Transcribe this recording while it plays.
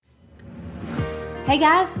Hey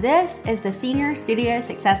guys, this is the Senior Studio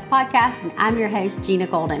Success Podcast, and I'm your host, Gina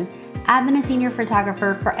Golden. I've been a senior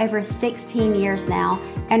photographer for over 16 years now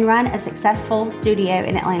and run a successful studio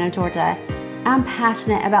in Atlanta, Georgia. I'm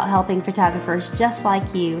passionate about helping photographers just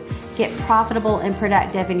like you get profitable and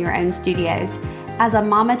productive in your own studios. As a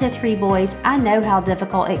mama to 3 boys, I know how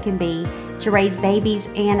difficult it can be to raise babies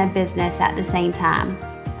and a business at the same time.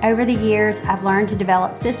 Over the years, I've learned to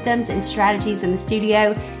develop systems and strategies in the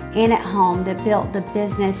studio and at home that built the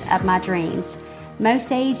business of my dreams. Most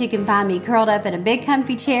days you can find me curled up in a big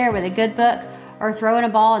comfy chair with a good book, or throwing a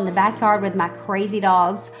ball in the backyard with my crazy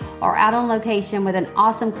dogs, or out on location with an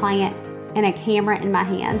awesome client and a camera in my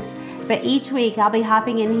hands. But each week I'll be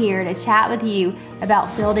hopping in here to chat with you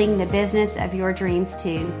about building the business of your dreams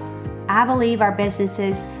too. I believe our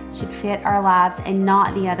businesses should fit our lives and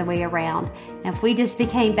not the other way around. Now, if we just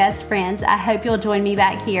became best friends, I hope you'll join me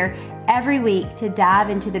back here every week to dive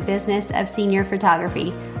into the business of senior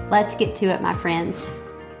photography. Let's get to it, my friends.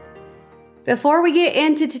 Before we get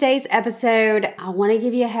into today's episode, I want to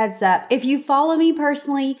give you a heads up. If you follow me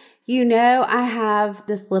personally, you know I have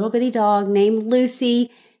this little bitty dog named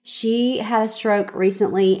Lucy. She had a stroke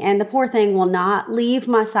recently, and the poor thing will not leave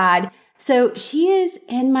my side. So she is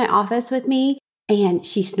in my office with me, and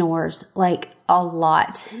she snores like a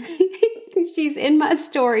lot. She's in my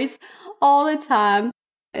stories all the time.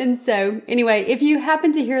 And so anyway, if you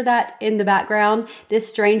happen to hear that in the background, this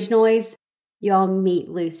strange noise, y'all meet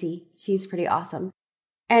Lucy. She's pretty awesome.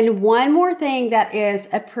 And one more thing that is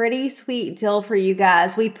a pretty sweet deal for you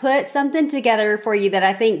guys. We put something together for you that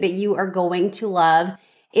I think that you are going to love.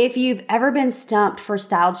 If you've ever been stumped for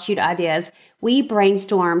styled shoot ideas, we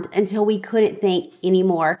brainstormed until we couldn't think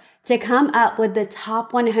anymore to come up with the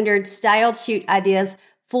top 100 styled shoot ideas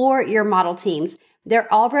for your model teams.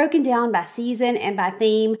 They're all broken down by season and by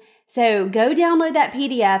theme. So go download that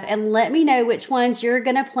PDF and let me know which ones you're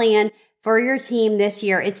going to plan for your team this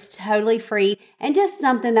year. It's totally free and just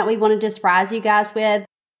something that we wanted to surprise you guys with.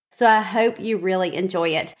 So I hope you really enjoy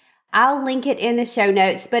it. I'll link it in the show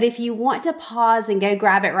notes, but if you want to pause and go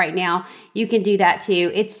grab it right now, you can do that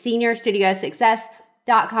too. It's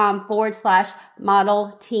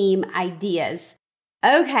seniorstudiosuccess.com/model team ideas.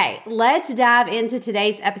 Okay, let's dive into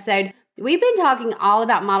today's episode. We've been talking all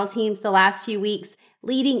about model teams the last few weeks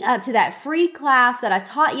leading up to that free class that I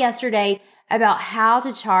taught yesterday about how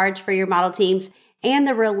to charge for your model teams and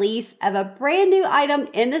the release of a brand new item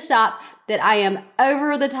in the shop that I am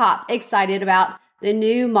over the top excited about, the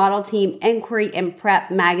new Model Team Inquiry and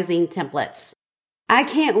Prep magazine templates. I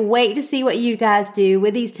can't wait to see what you guys do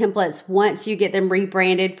with these templates once you get them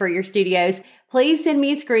rebranded for your studios. Please send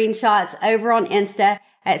me screenshots over on Insta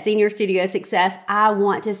at Senior Studio Success. I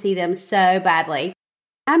want to see them so badly.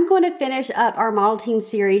 I'm going to finish up our model team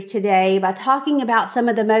series today by talking about some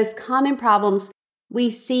of the most common problems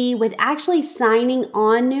we see with actually signing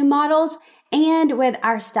on new models and with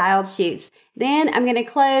our styled shoots. Then I'm going to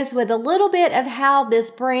close with a little bit of how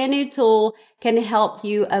this brand new tool can help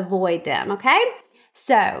you avoid them, okay?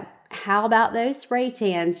 So how about those spray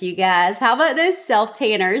tans, you guys? How about those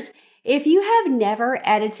self-tanners? If you have never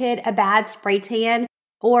edited a bad spray tan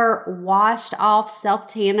or washed off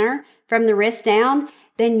self-tanner from the wrist down,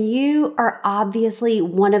 then you are obviously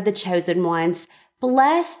one of the chosen ones,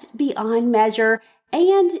 blessed beyond measure,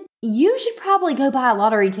 and you should probably go buy a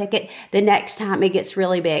lottery ticket the next time it gets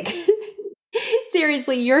really big.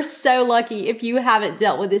 Seriously, you're so lucky if you haven't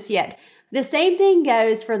dealt with this yet. The same thing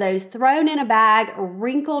goes for those thrown in a bag,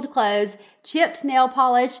 wrinkled clothes, chipped nail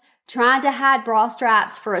polish, trying to hide bra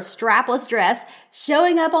straps for a strapless dress,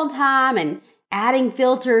 showing up on time, and adding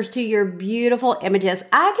filters to your beautiful images.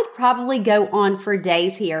 I could probably go on for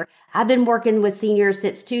days here. I've been working with seniors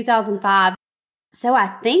since 2005, so I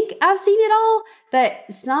think I've seen it all, but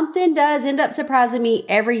something does end up surprising me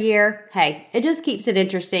every year. Hey, it just keeps it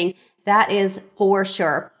interesting. That is for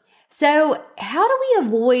sure. So how do we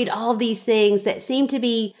avoid all these things that seem to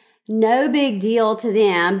be no big deal to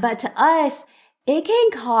them, but to us, it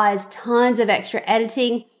can cause tons of extra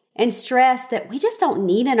editing and stress that we just don't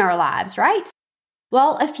need in our lives, right?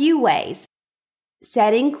 Well, a few ways: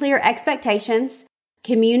 setting clear expectations,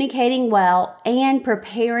 communicating well, and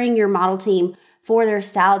preparing your model team for their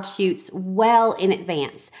styled shoots well in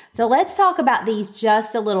advance. So let's talk about these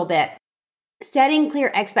just a little bit. Setting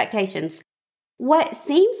clear expectations. What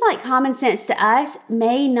seems like common sense to us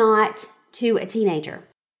may not to a teenager.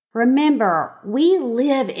 Remember, we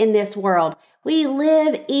live in this world. We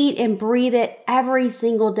live, eat, and breathe it every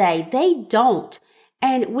single day. They don't.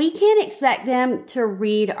 And we can't expect them to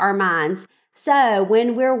read our minds. So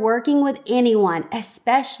when we're working with anyone,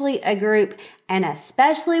 especially a group and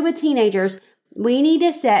especially with teenagers, We need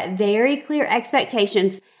to set very clear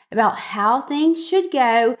expectations about how things should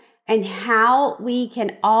go and how we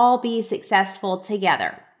can all be successful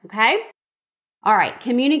together, okay? All right,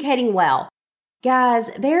 communicating well. Guys,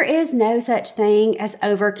 there is no such thing as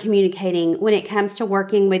over-communicating when it comes to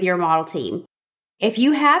working with your model team. If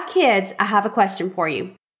you have kids, I have a question for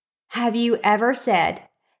you. Have you ever said,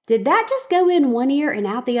 "Did that just go in one ear and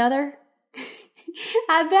out the other?"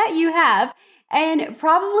 I bet you have, and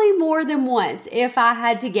probably more than once if I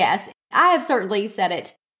had to guess. I have certainly said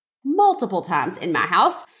it multiple times in my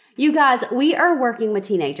house. You guys, we are working with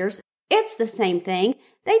teenagers. It's the same thing.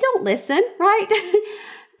 They don't listen, right?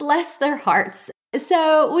 Bless their hearts.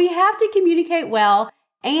 So we have to communicate well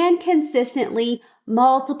and consistently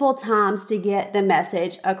multiple times to get the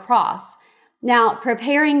message across. Now,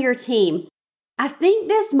 preparing your team. I think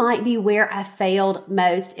this might be where I failed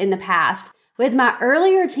most in the past. With my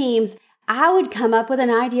earlier teams, I would come up with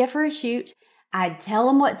an idea for a shoot. I'd tell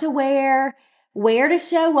them what to wear, where to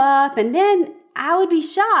show up, and then I would be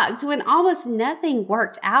shocked when almost nothing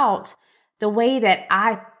worked out the way that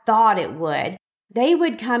I thought it would. They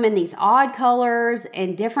would come in these odd colors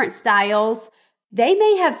and different styles. They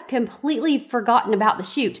may have completely forgotten about the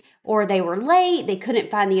shoot, or they were late, they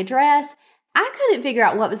couldn't find the address. I couldn't figure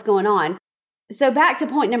out what was going on. So back to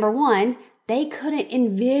point number 1, they couldn't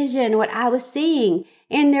envision what I was seeing.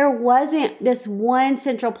 And there wasn't this one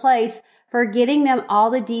central place for getting them all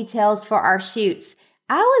the details for our shoots.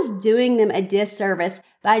 I was doing them a disservice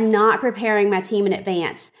by not preparing my team in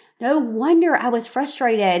advance. No wonder I was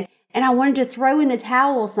frustrated and I wanted to throw in the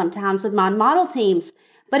towel sometimes with my model teams,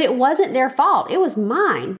 but it wasn't their fault. It was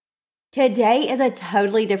mine. Today is a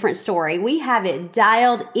totally different story. We have it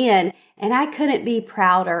dialed in, and I couldn't be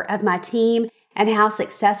prouder of my team and how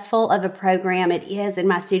successful of a program it is in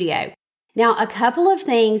my studio. Now, a couple of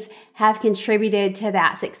things have contributed to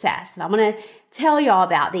that success, and I'm going to tell y'all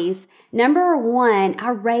about these. Number 1, I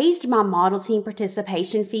raised my model team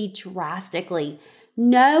participation fee drastically.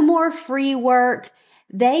 No more free work.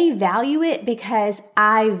 They value it because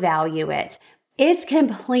I value it. It's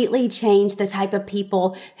completely changed the type of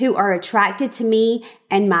people who are attracted to me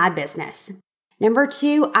and my business. Number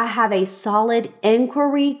 2, I have a solid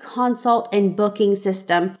inquiry, consult, and booking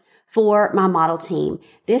system for my model team.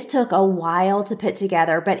 This took a while to put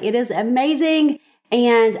together, but it is amazing,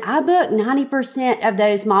 and I book 90% of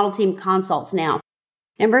those model team consults now.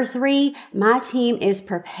 Number 3, my team is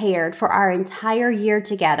prepared for our entire year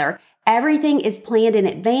together. Everything is planned in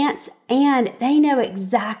advance, and they know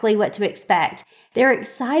exactly what to expect. They're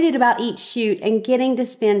excited about each shoot and getting to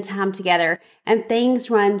spend time together, and things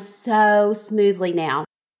run so smoothly now.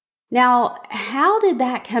 Now, how did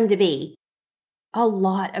that come to be? A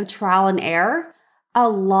lot of trial and error, a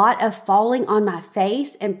lot of falling on my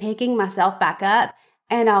face and picking myself back up,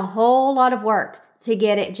 and a whole lot of work to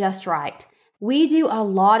get it just right. We do a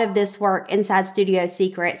lot of this work inside Studio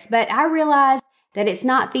Secrets, but I realize that it's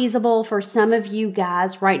not feasible for some of you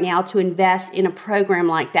guys right now to invest in a program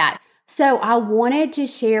like that. So I wanted to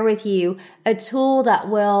share with you a tool that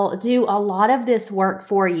will do a lot of this work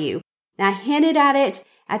for you. Now, I hinted at it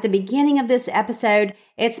at the beginning of this episode.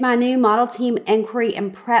 It's my new Model Team Inquiry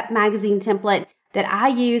and Prep magazine template that I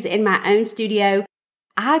use in my own studio.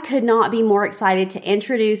 I could not be more excited to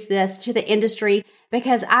introduce this to the industry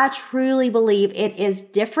because I truly believe it is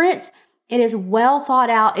different. It is well thought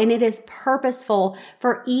out and it is purposeful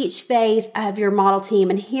for each phase of your model team.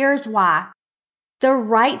 And here's why. The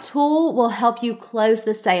right tool will help you close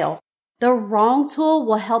the sale. The wrong tool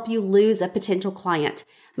will help you lose a potential client.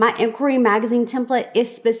 My Inquiry Magazine template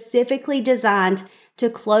is specifically designed to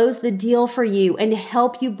close the deal for you and to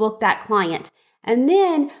help you book that client. And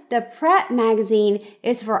then the Prep Magazine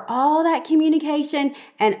is for all that communication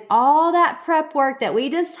and all that prep work that we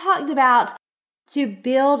just talked about to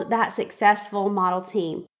build that successful model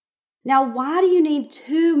team. Now, why do you need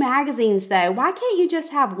 2 magazines though? Why can't you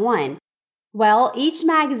just have one? Well, each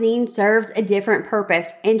magazine serves a different purpose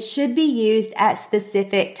and should be used at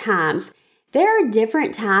specific times. There are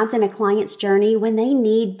different times in a client's journey when they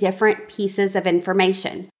need different pieces of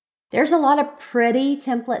information. There's a lot of pretty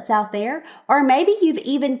templates out there, or maybe you've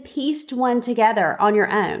even pieced one together on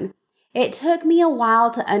your own. It took me a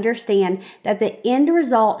while to understand that the end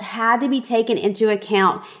result had to be taken into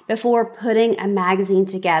account before putting a magazine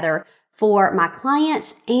together for my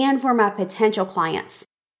clients and for my potential clients.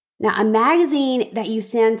 Now, a magazine that you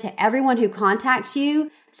send to everyone who contacts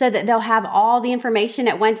you so that they'll have all the information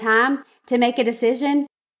at one time to make a decision,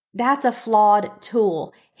 that's a flawed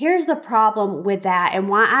tool. Here's the problem with that and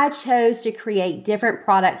why I chose to create different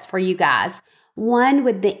products for you guys. One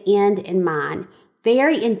with the end in mind.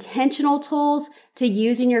 very intentional tools to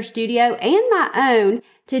use in your studio and my own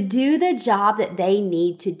to do the job that they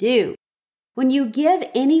need to do. When you give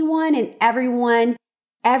anyone and everyone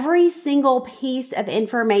every single piece of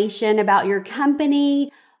information about your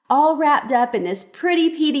company, all wrapped up in this pretty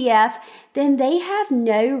PDF, then they have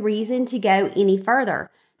no reason to go any further.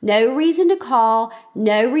 No reason to call,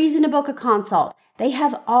 no reason to book a consult. They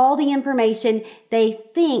have all the information they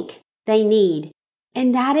think they need.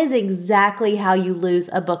 And that is exactly how you lose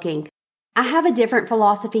a booking. I have a different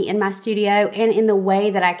philosophy in my studio and in the way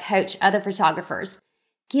that I coach other photographers.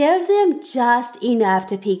 Give them just enough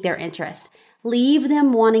to pique their interest. Leave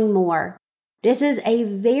them wanting more. This is a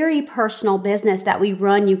very personal business that we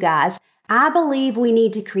run, you guys. I believe we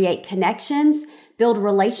need to create connections, build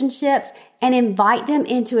relationships, and invite them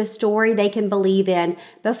into a story they can believe in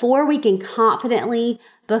before we can confidently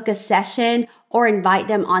book a session or invite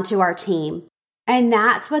them onto our team. And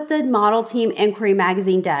that's what the Model Team Inquiry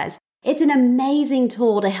Magazine does. It's an amazing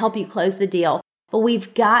tool to help you close the deal, but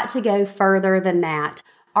we've got to go further than that.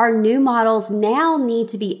 Our new models now need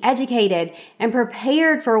to be educated and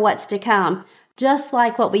prepared for what's to come, just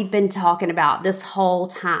like what we've been talking about this whole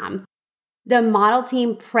time. The Model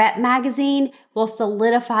Team Prep Magazine will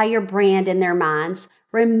solidify your brand in their minds,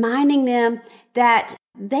 reminding them that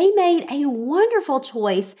they made a wonderful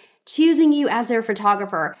choice choosing you as their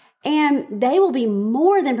photographer, and they will be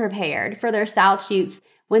more than prepared for their style shoots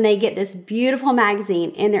when they get this beautiful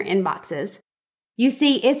magazine in their inboxes. You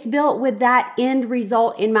see, it's built with that end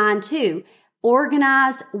result in mind too.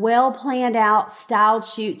 Organized, well planned out styled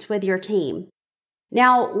shoots with your team.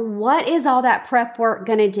 Now, what is all that prep work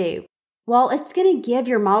going to do? Well, it's going to give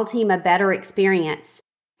your model team a better experience.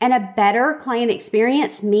 And a better client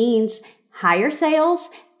experience means higher sales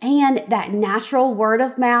and that natural word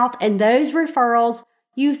of mouth and those referrals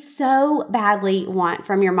you so badly want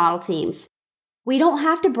from your model teams. We don't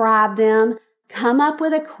have to bribe them, come up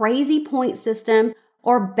with a crazy point system,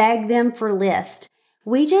 or beg them for lists.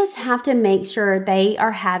 We just have to make sure they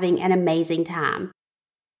are having an amazing time.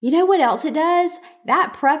 You know what else it does?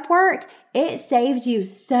 That prep work, it saves you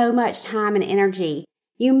so much time and energy.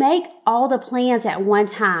 You make all the plans at one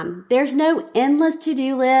time. There's no endless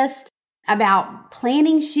to-do list about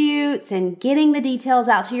planning shoots and getting the details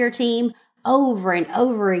out to your team over and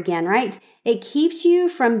over again, right? It keeps you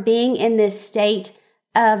from being in this state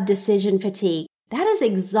of decision fatigue. That is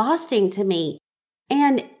exhausting to me.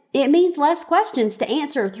 And it means less questions to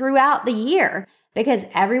answer throughout the year because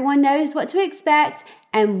everyone knows what to expect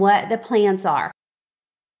and what the plans are.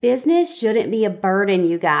 Business shouldn't be a burden,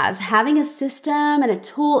 you guys. Having a system and a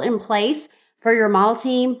tool in place for your model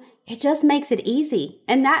team, it just makes it easy.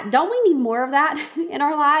 And don't we need more of that in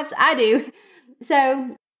our lives? I do.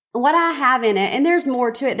 So what I have in it, and there's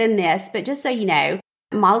more to it than this, but just so you know,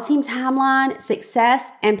 model team timeline, success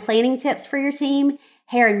and planning tips for your team,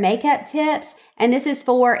 hair and makeup tips. And this is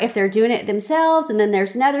for if they're doing it themselves. And then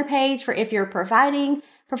there's another page for if you're providing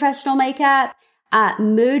professional makeup,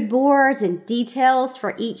 mood boards and details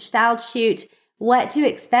for each styled shoot, what to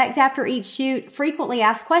expect after each shoot, frequently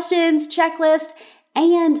asked questions, checklist,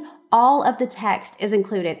 and all of the text is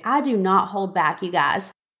included. I do not hold back, you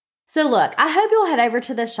guys. So look, I hope you'll head over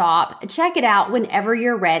to the shop, check it out whenever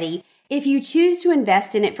you're ready. If you choose to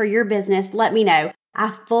invest in it for your business, let me know.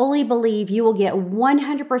 I fully believe you will get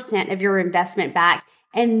 100% of your investment back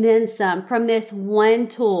and then some from this one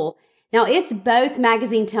tool. Now, it's both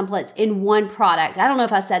magazine templates in one product. I don't know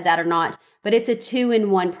if I said that or not, but it's a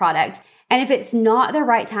 2-in-1 product. And if it's not the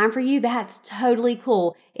right time for you, that's totally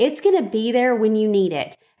cool. It's going to be there when you need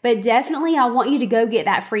it. But definitely, I want you to go get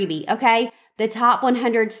that freebie, okay? The top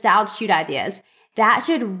 100 styled shoot ideas. That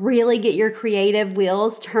should really get your creative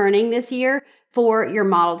wheels turning this year for your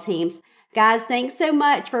model teams. Guys, thanks so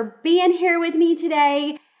much for being here with me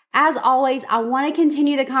today. As always, I want to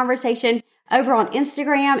continue the conversation over on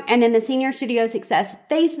Instagram and in the Senior Studio Success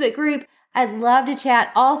Facebook group. I'd love to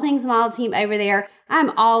chat all things model team over there. I'm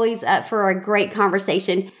always up for a great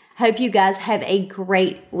conversation. Hope you guys have a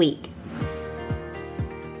great week.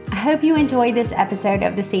 I hope you enjoyed this episode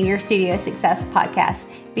of the Senior Studio Success Podcast.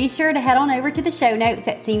 Be sure to head on over to the show notes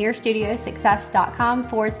at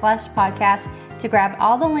seniorstudiosuccess.com/podcast to grab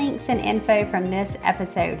all the links and info from this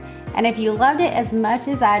episode. And if you loved it as much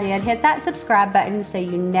as I did, hit that subscribe button so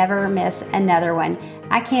you never miss another one.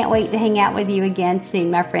 I can't wait to hang out with you again soon,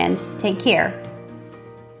 my friends. Take care.